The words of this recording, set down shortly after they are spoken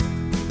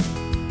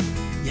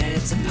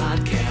It's a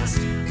podcast.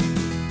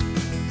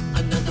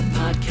 Another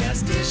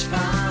podcast.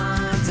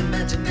 Ishvan's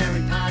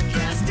imaginary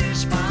podcast.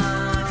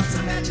 Ishvan's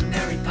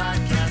imaginary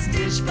podcast.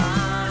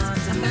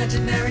 Ishvan's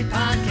imaginary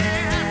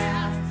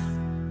podcast.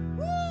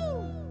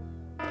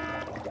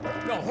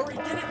 No, hurry,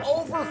 get it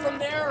over from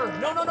there.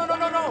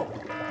 No.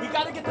 We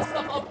gotta get the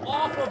stuff up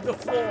off of the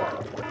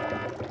floor.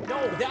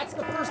 No, that's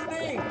the first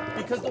thing,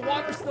 because the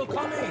water's still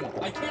coming.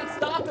 I can't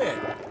stop it.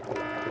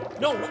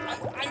 No,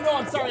 I know,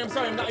 I'm sorry.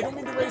 I don't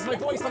mean to raise my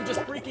voice, I'm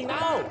just freaking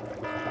out.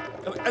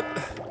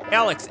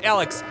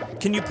 Alex,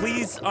 can you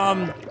please,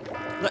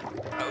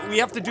 we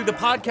have to do the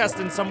podcast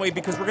in some way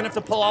because we're gonna have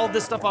to pull all of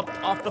this stuff up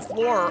off the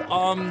floor.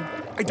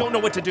 I don't know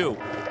what to do.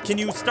 Can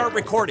you start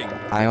recording?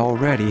 I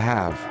already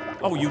have.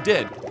 Oh, you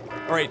did?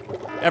 All right,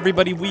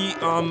 everybody, we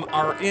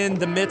are in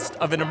the midst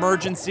of an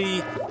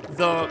emergency.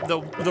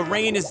 The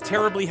rain is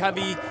terribly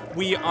heavy.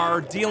 We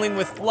are dealing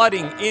with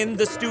flooding in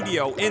the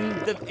studio, in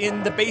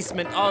the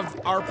basement of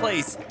our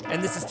place,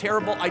 and this is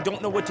terrible. I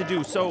don't know what to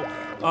do. So,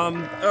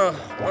 I'm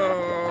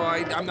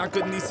not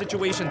good in these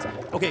situations.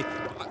 Okay,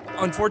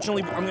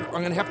 unfortunately, I'm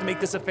gonna have to make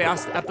this a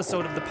fast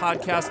episode of the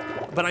podcast,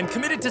 but I'm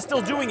committed to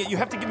still doing it. You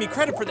have to give me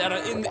credit for that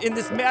in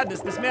this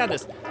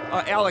madness.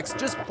 Alex,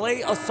 just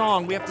play a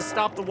song. We have to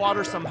stop the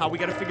water somehow. We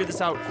got to figure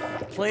this out.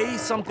 Play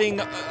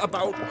something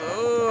about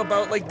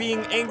like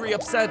being angry,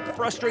 upset,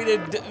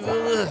 frustrated,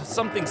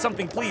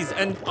 something, please,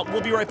 and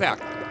we'll be right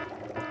back.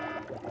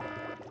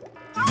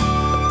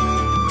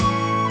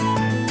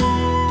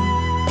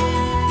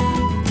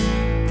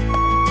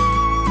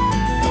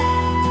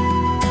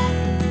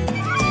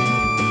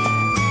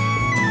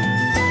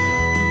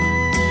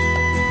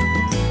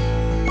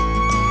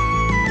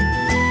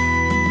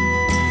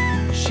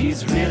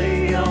 She's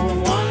really a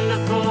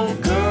wonderful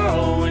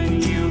girl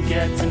when you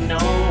get to know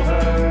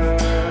her.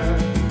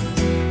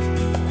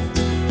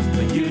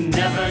 But you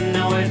never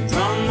know it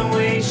from the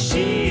way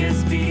she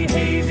is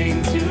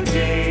behaving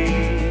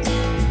today.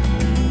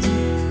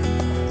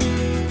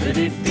 Could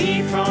it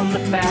be from the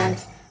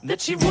fact that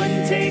she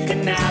wouldn't take a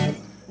nap?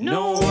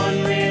 No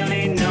one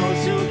really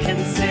knows who can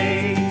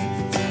say.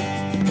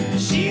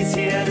 She's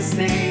here to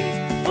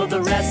stay for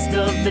the rest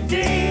of the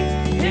day.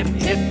 Hip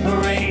hip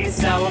hooray,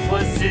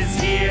 Sourpuss is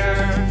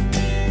here.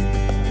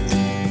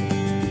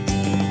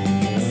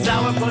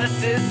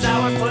 Sourpuss is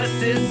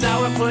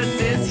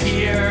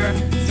here.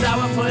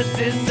 Sourpuss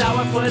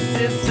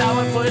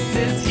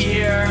is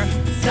here.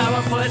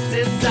 Sourpuss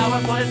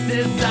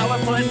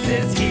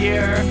is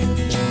here.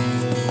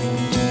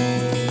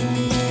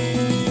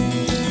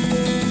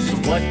 So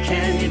what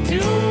can you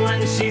do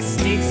when she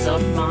sneaks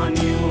up on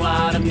you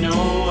out of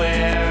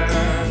nowhere?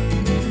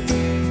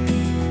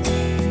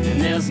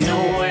 There's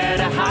nowhere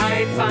to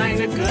hide, find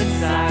a good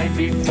side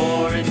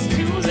before it's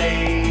too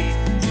late.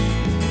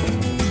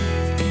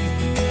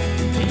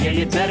 Yeah,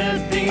 you better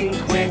think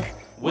quick,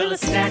 will a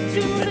snack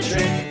do the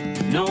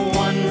trick? No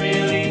one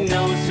really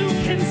knows who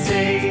can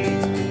say.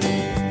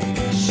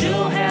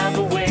 She'll have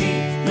a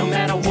way, no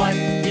matter what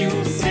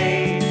you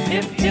say.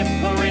 Hip hip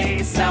hooray,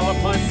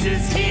 Sourpuss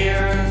is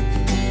here.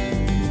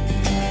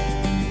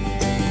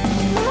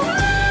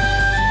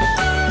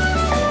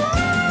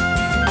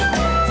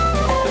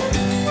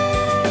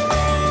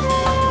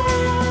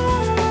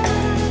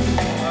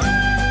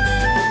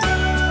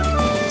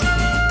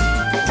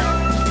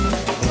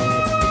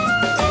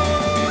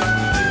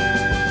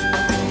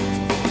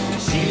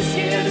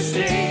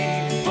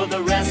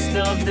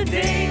 Of the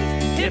day,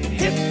 hip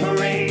hip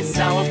hooray,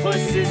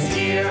 Sourpuss is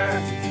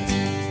here.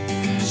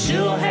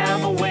 She'll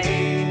have a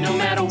way, no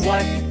matter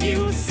what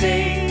you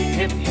say.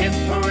 Hip hip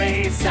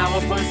hooray,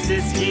 Sourpuss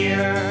is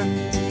here.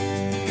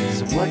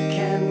 So what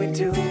can we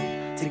do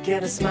to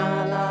get a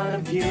smile out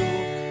of you?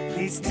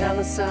 Please tell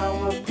us,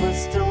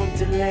 Sourpuss, don't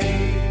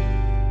delay.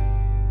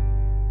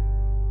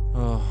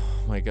 Oh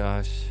my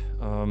gosh,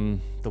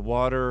 the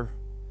water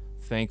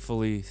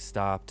thankfully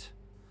stopped.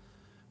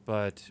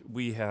 But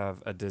we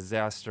have a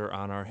disaster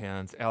on our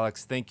hands.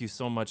 Alex, thank you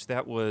so much.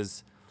 That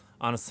was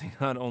honestly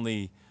not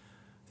only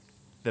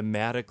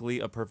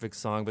thematically a perfect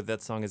song, but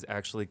that song has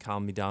actually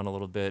calmed me down a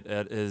little bit.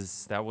 That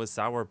was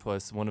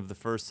Sourpuss, one of the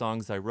first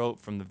songs I wrote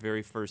from the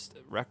very first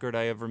record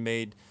I ever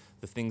made,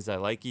 the Things I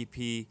Like EP.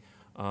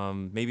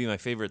 Maybe my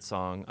favorite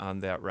song on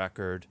that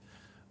record.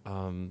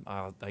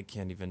 I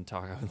can't even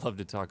talk. I would love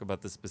to talk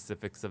about the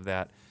specifics of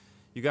that.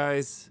 You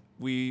guys,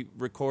 we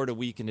record a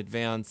week in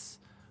advance.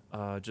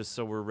 Just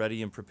so we're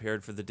ready and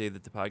prepared for the day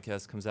that the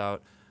podcast comes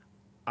out.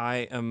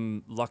 I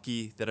am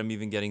lucky that I'm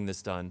even getting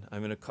this done.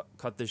 I'm going to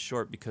cut this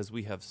short because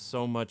we have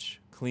so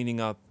much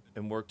cleaning up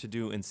and work to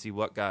do and see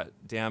what got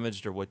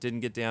damaged or what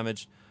didn't get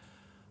damaged.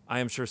 I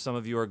am sure some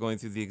of you are going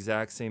through the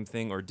exact same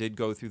thing or did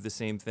go through the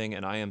same thing,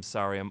 and I am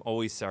sorry. I'm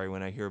always sorry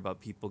when I hear about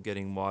people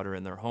getting water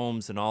in their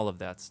homes and all of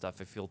that stuff.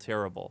 I feel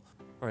terrible.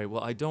 All right,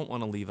 well, I don't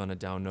want to leave on a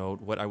down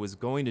note. What I was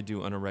going to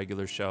do on a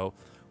regular show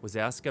was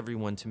ask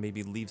everyone to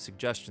maybe leave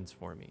suggestions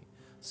for me.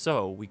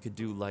 So we could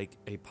do like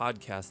a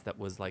podcast that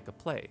was like a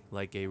play,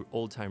 like a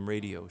old-time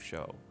radio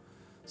show.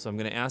 So I'm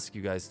going to ask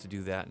you guys to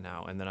do that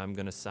now, and then I'm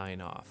going to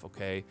sign off,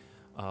 okay?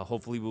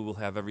 Hopefully we will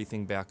have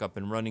everything back up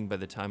and running by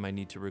the time I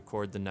need to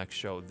record the next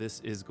show. This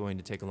is going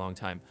to take a long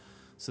time.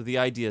 So the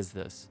idea is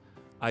this.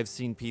 I've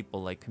seen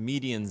people like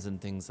comedians and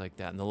things like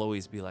that, and they'll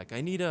always be like, I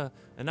need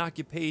an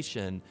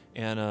occupation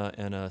and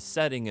a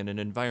setting and an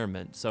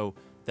environment. So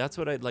that's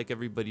what I'd like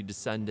everybody to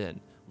send in,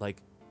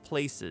 like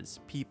places,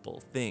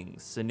 people,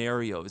 things,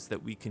 scenarios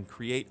that we can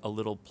create a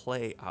little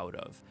play out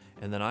of.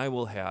 And then I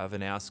will have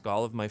and ask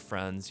all of my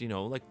friends,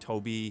 like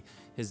Toby,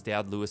 his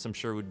dad Lewis, I'm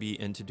sure would be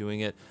into doing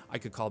it. I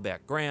could call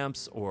back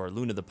Gramps or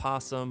Luna the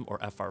Possum or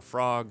FR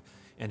Frog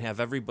and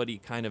have everybody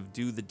kind of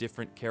do the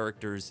different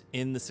characters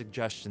in the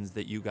suggestions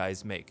that you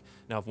guys make.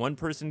 Now, if one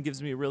person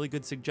gives me a really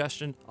good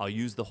suggestion, I'll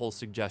use the whole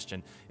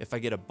suggestion. If I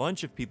get a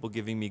bunch of people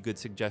giving me good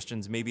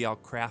suggestions, maybe I'll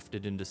craft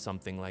it into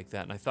something like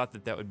that. And I thought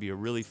that would be a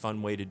really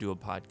fun way to do a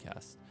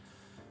podcast.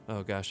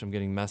 Oh gosh, I'm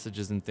getting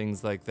messages and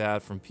things like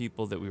that from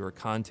people that we were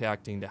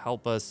contacting to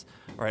help us.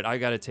 All right, I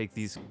got to take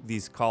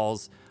these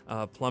calls.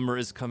 Plumber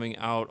is coming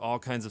out, all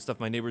kinds of stuff.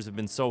 My neighbors have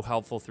been so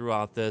helpful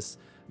throughout this.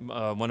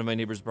 One of my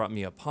neighbors brought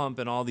me a pump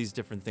and all these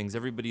different things.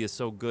 Everybody is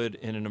so good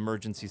in an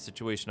emergency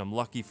situation. I'm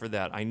lucky for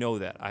that. I know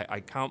that.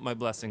 I count my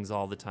blessings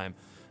all the time.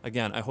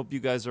 Again, I hope you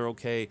guys are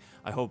okay.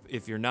 I hope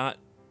if you're not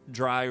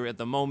dry at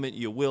the moment,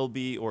 you will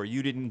be, or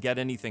you didn't get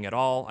anything at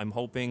all. I'm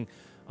hoping.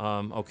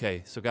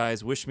 Okay, so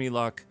guys, wish me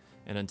luck.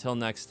 And until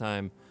next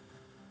time,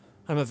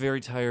 I'm a very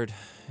tired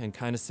and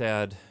kind of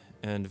sad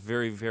and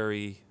very,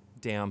 very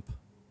damp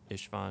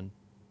Ishvan.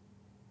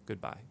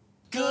 Goodbye.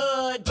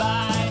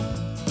 Goodbye.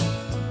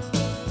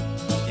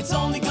 It's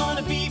only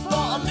gonna be for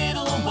a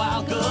little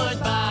while.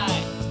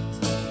 Goodbye.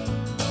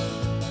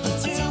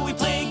 Till we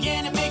play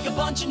again and make a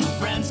bunch of new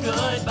friends.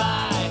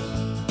 Goodbye.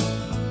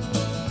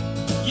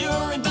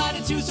 You're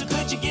invited too, so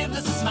could you give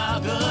us a smile?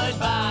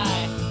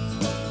 Goodbye.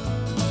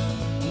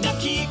 Now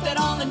keep that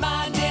all in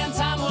mind.